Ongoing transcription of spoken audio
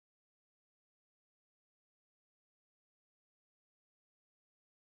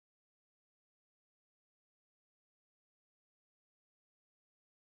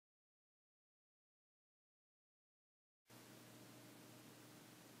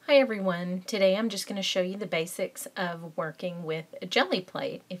Hi everyone, today I'm just going to show you the basics of working with a jelly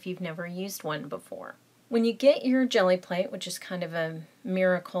plate if you've never used one before. When you get your jelly plate, which is kind of a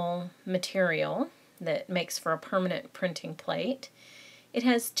miracle material that makes for a permanent printing plate, it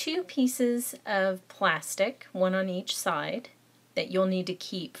has two pieces of plastic, one on each side, that you'll need to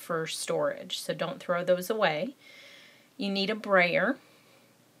keep for storage, so don't throw those away. You need a brayer.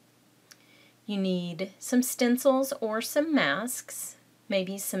 You need some stencils or some masks,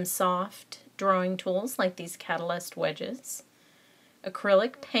 maybe some soft drawing tools like these Catalyst wedges,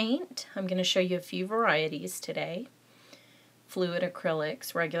 acrylic paint. I'm going to show you a few varieties today. Fluid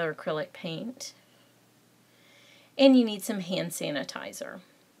acrylics, regular acrylic paint, and you need some hand sanitizer.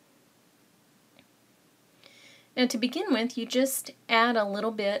 Now to begin with, you just add a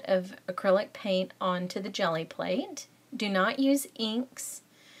little bit of acrylic paint onto the jelly plate. Do not use inks.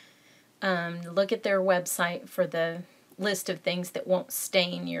 Look at their website for the list of things that won't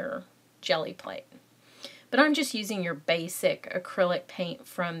stain your jelly plate. But I'm just using your basic acrylic paint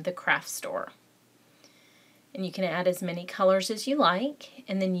from the craft store. And you can add as many colors as you like,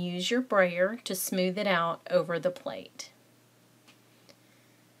 and then use your brayer to smooth it out over the plate.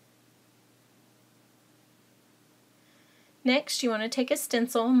 Next, you want to take a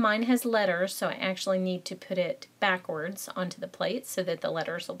stencil. Mine has letters, so I actually need to put it backwards onto the plate so that the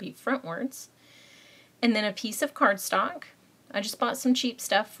letters will be frontwards. And then a piece of cardstock. I just bought some cheap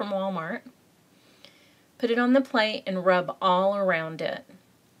stuff from Walmart. Put it on the plate and rub all around it,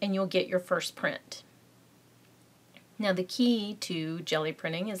 and you'll get your first print. Now the key to jelly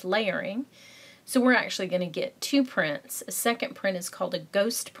printing is layering, so we're actually going to get two prints. A second print is called a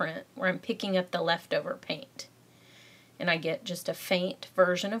ghost print, where I'm picking up the leftover paint. And I get just a faint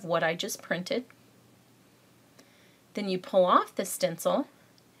version of what I just printed. Then you pull off the stencil,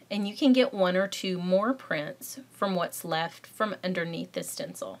 and you can get one or two more prints from what's left from underneath the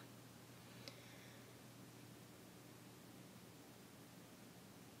stencil.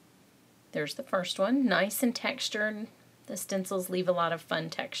 There's the first one, nice and textured. The stencils leave a lot of fun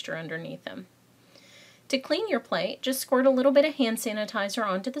texture underneath them. To clean your plate, just squirt a little bit of hand sanitizer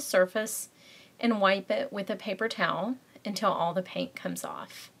onto the surface and wipe it with a paper towel until all the paint comes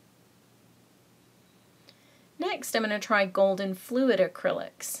off. Next, I'm going to try golden fluid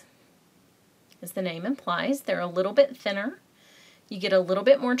acrylics. As the name implies, they're a little bit thinner. You get a little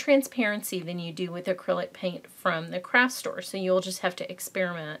bit more transparency than you do with acrylic paint from the craft store, so you'll just have to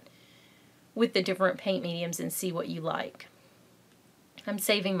experiment with the different paint mediums and see what you like. I'm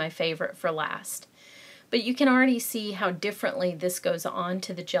saving my favorite for last. But you can already see how differently this goes on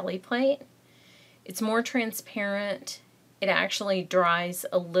to the jelly plate. It's more transparent. It actually dries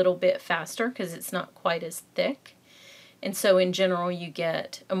a little bit faster because it's not quite as thick. And so in general you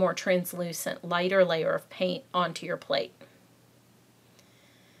get a more translucent, lighter layer of paint onto your plate.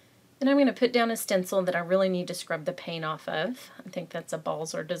 Then I'm going to put down a stencil that I really need to scrub the paint off of. I think that's a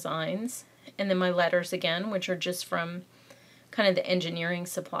Balzer Designs. And then my letters again, which are just from kind of the engineering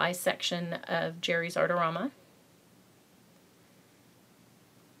supply section of Jerry's Artorama.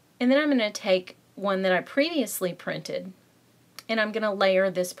 And then I'm going to take one that I previously printed, and I'm going to layer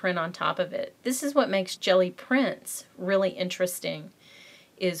this print on top of it. This is what makes jelly prints really interesting,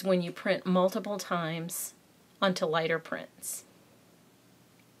 is when you print multiple times onto lighter prints.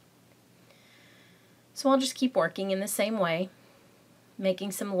 So I'll just keep working in the same way,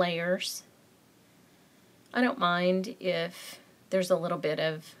 making some layers. I don't mind if there's a little bit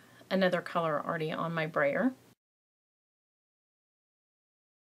of another color already on my brayer.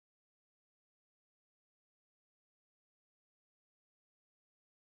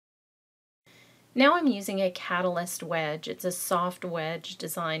 Now I'm using a Catalyst wedge. It's a soft wedge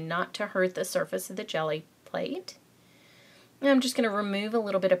designed not to hurt the surface of the jelly plate. And I'm just going to remove a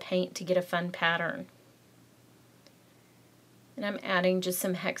little bit of paint to get a fun pattern. And I'm adding just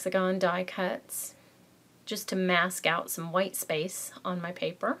some hexagon die cuts just to mask out some white space on my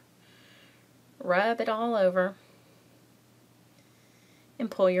paper. Rub it all over and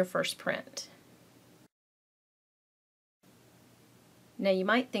pull your first print. Now you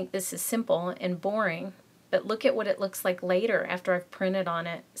might think this is simple and boring, but look at what it looks like later after I've printed on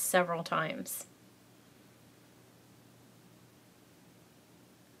it several times.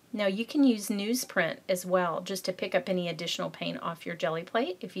 Now you can use newsprint as well, just to pick up any additional paint off your jelly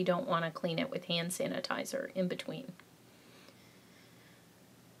plate if you don't want to clean it with hand sanitizer in between.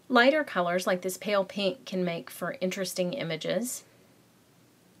 Lighter colors like this pale pink can make for interesting images.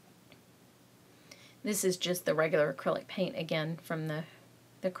 This is just the regular acrylic paint again from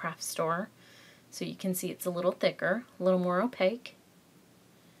the craft store. So you can see it's a little thicker, a little more opaque.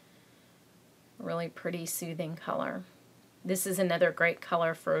 Really pretty soothing color. This is another great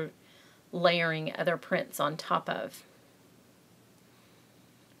color for layering other prints on top of.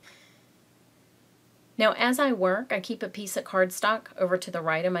 Now as I work, I keep a piece of cardstock over to the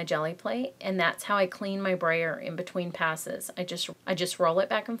right of my jelly plate, and that's how I clean my brayer in between passes. I just roll it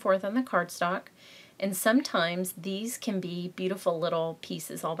back and forth on the cardstock, and sometimes these can be beautiful little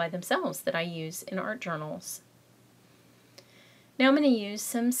pieces all by themselves that I use in art journals. Now I'm going to use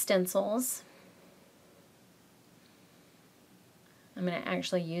some stencils. I'm going to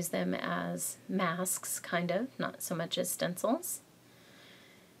actually use them as masks, kind of, not so much as stencils.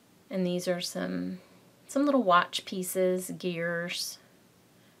 And these are some little watch pieces, gears,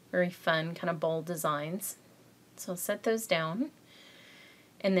 very fun, kind of bold designs. So I'll set those down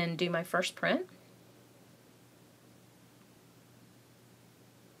and then do my first print.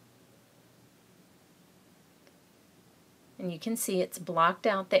 And you can see it's blocked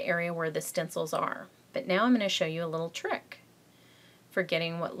out the area where the stencils are. But now I'm going to show you a little trick for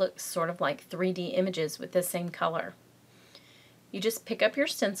getting what looks sort of like 3D images with the same color. You just pick up your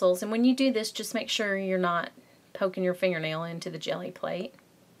stencils, and when you do this, just make sure you're not poking your fingernail into the jelly plate.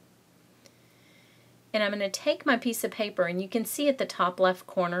 And I'm going to take my piece of paper, and you can see at the top left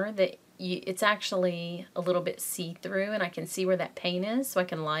corner that it's actually a little bit see-through, and I can see where that paint is, so I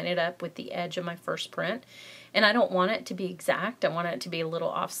can line it up with the edge of my first print. And I don't want it to be exact. I want it to be a little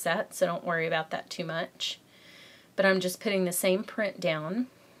offset, so don't worry about that too much. But I'm just putting the same print down,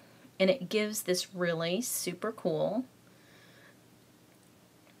 and it gives this really super cool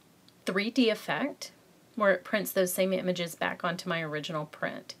 3D effect where it prints those same images back onto my original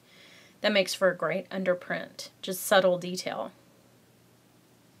print. That makes for a great underprint, just subtle detail.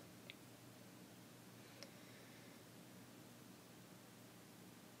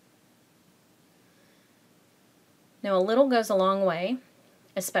 Now a little goes a long way,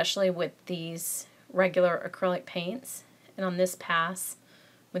 especially with these regular acrylic paints. And on this pass,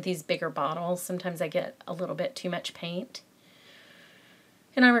 with these bigger bottles, sometimes I get a little bit too much paint.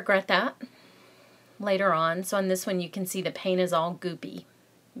 And I regret that later on. So on this one you can see the paint is all goopy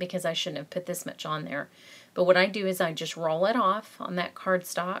because I shouldn't have put this much on there. But what I do is I just roll it off on that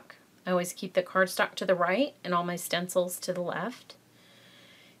cardstock. I always keep the cardstock to the right and all my stencils to the left.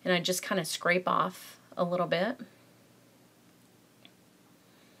 And I just kind of scrape off a little bit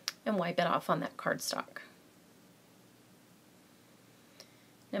and wipe it off on that cardstock.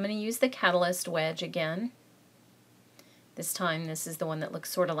 I'm going to use the Catalyst wedge again. This time this is the one that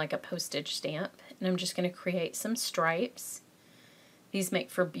looks sort of like a postage stamp, and I'm just going to create some stripes. These make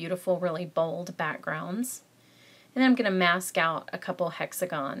for beautiful, really bold backgrounds. And then I'm going to mask out a couple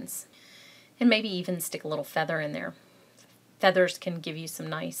hexagons and maybe even stick a little feather in there. Feathers can give you some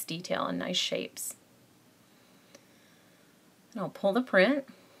nice detail and nice shapes. And I'll pull the print.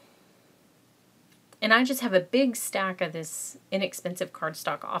 And I just have a big stack of this inexpensive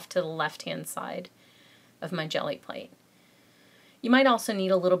cardstock off to the left-hand side of my jelly plate. You might also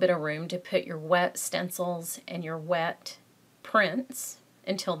need a little bit of room to put your wet stencils and your wet prints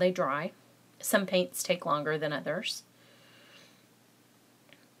until they dry. Some paints take longer than others.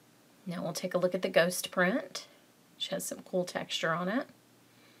 Now we'll take a look at the ghost print, which has some cool texture on it.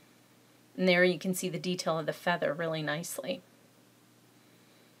 And there you can see the detail of the feather really nicely.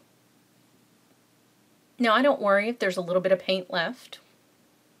 Now I don't worry if there's a little bit of paint left.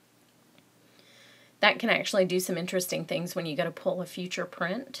 That can actually do some interesting things when you go to pull a future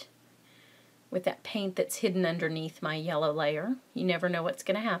print with that paint that's hidden underneath my yellow layer. You never know what's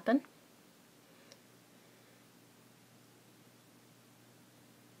going to happen.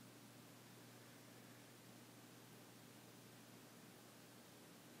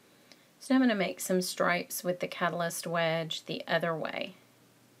 So I'm going to make some stripes with the Catalyst wedge the other way,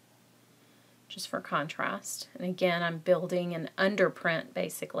 just for contrast. And again, I'm building an underprint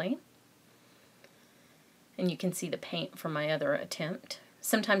basically. And you can see the paint from my other attempt.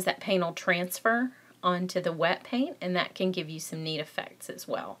 Sometimes that paint will transfer onto the wet paint, and that can give you some neat effects as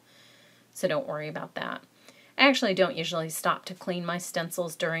well. So don't worry about that. I actually don't usually stop to clean my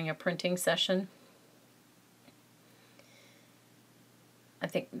stencils during a printing session. I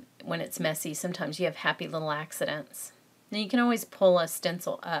think when it's messy, sometimes you have happy little accidents. Now you can always pull a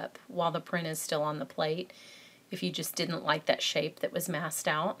stencil up while the print is still on the plate if you just didn't like that shape that was masked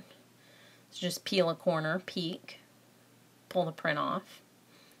out. So just peel a corner, peek, pull the print off.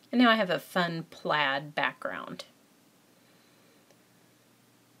 And now I have a fun plaid background.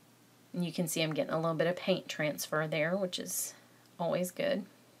 And you can see I'm getting a little bit of paint transfer there, which is always good.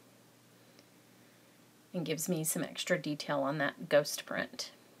 And gives me some extra detail on that ghost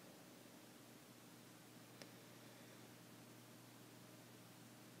print.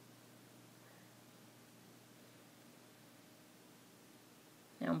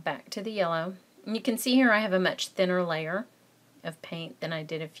 Now back to the yellow. And you can see here I have a much thinner layer of paint than I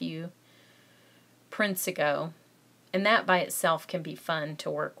did a few prints ago. And that by itself can be fun to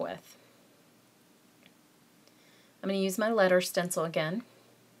work with. I'm going to use my letter stencil again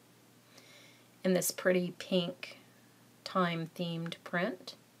in this pretty pink time-themed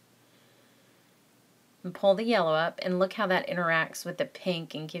print. And pull the yellow up, and look how that interacts with the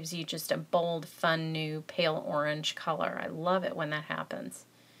pink and gives you just a bold, fun, new pale orange color. I love it when that happens.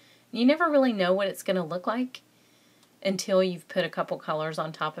 You never really know what it's going to look like until you've put a couple colors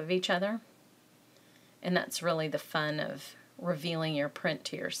on top of each other. And that's really the fun of revealing your print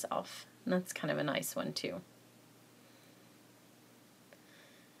to yourself. And that's kind of a nice one too.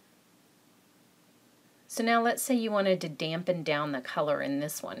 So now let's say you wanted to dampen down the color in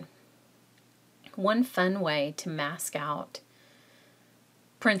this one. One fun way to mask out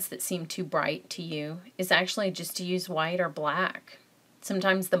prints that seem too bright to you is actually just to use white or black.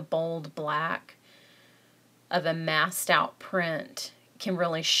 Sometimes the bold black of a masked out print can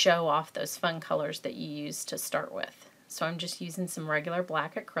really show off those fun colors that you use to start with. So I'm just using some regular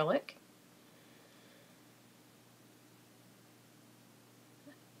black acrylic.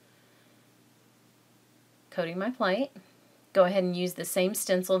 Coating my plate. Go ahead and use the same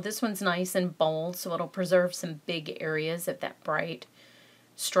stencil. This one's nice and bold, so it'll preserve some big areas of that bright,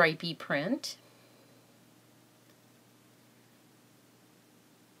 stripy print.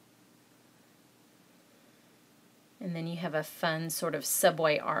 And then you have a fun sort of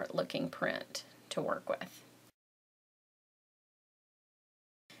subway art looking print to work with.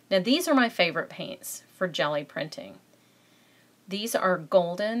 Now these are my favorite paints for jelly printing. These are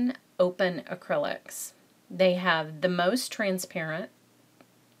golden open acrylics. They have the most transparent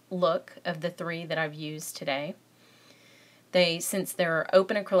look of the three that I've used today. Since they're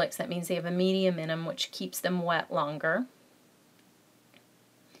open acrylics, that means they have a medium in them, which keeps them wet longer.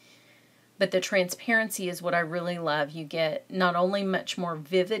 But the transparency is what I really love. You get not only much more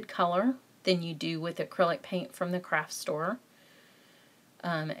vivid color than you do with acrylic paint from the craft store,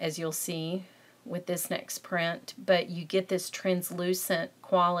 as you'll see with this next print, but you get this translucent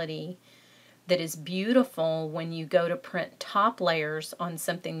quality that is beautiful when you go to print top layers on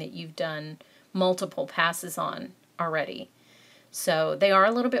something that you've done multiple passes on already. So they are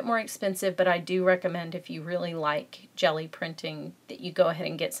a little bit more expensive, but I do recommend, if you really like jelly printing, that you go ahead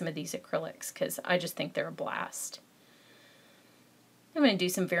and get some of these acrylics, because I just think they're a blast. I'm going to do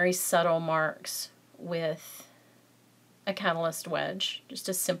some very subtle marks with a catalyst wedge, just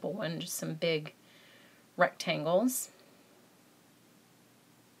a simple one, just some big rectangles.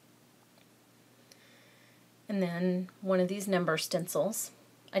 And then one of these number stencils.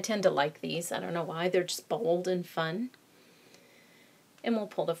 I tend to like these. I don't know why. They're just bold and fun. And we'll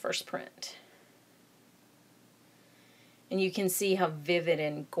pull the first print. And you can see how vivid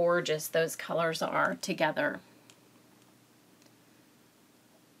and gorgeous those colors are together.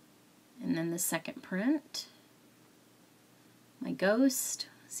 And then the second print. My ghost.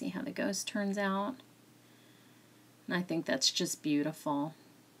 See how the ghost turns out. And I think that's just beautiful.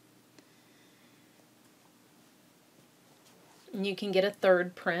 And you can get a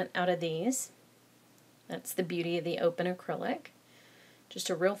third print out of these. That's the beauty of the open acrylic. Just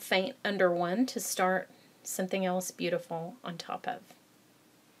a real faint under one to start something else beautiful on top of.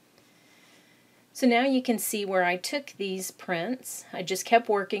 So now you can see where I took these prints. I just kept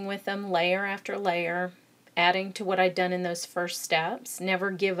working with them layer after layer, adding to what I'd done in those first steps. Never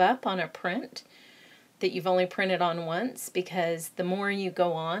give up on a print that you've only printed on once, because the more you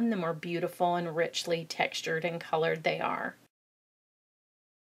go on, the more beautiful and richly textured and colored they are.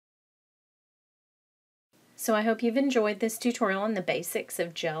 So I hope you've enjoyed this tutorial on the basics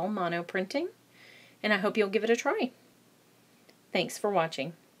of gel mono printing, and I hope you'll give it a try. Thanks for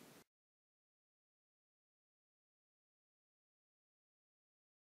watching.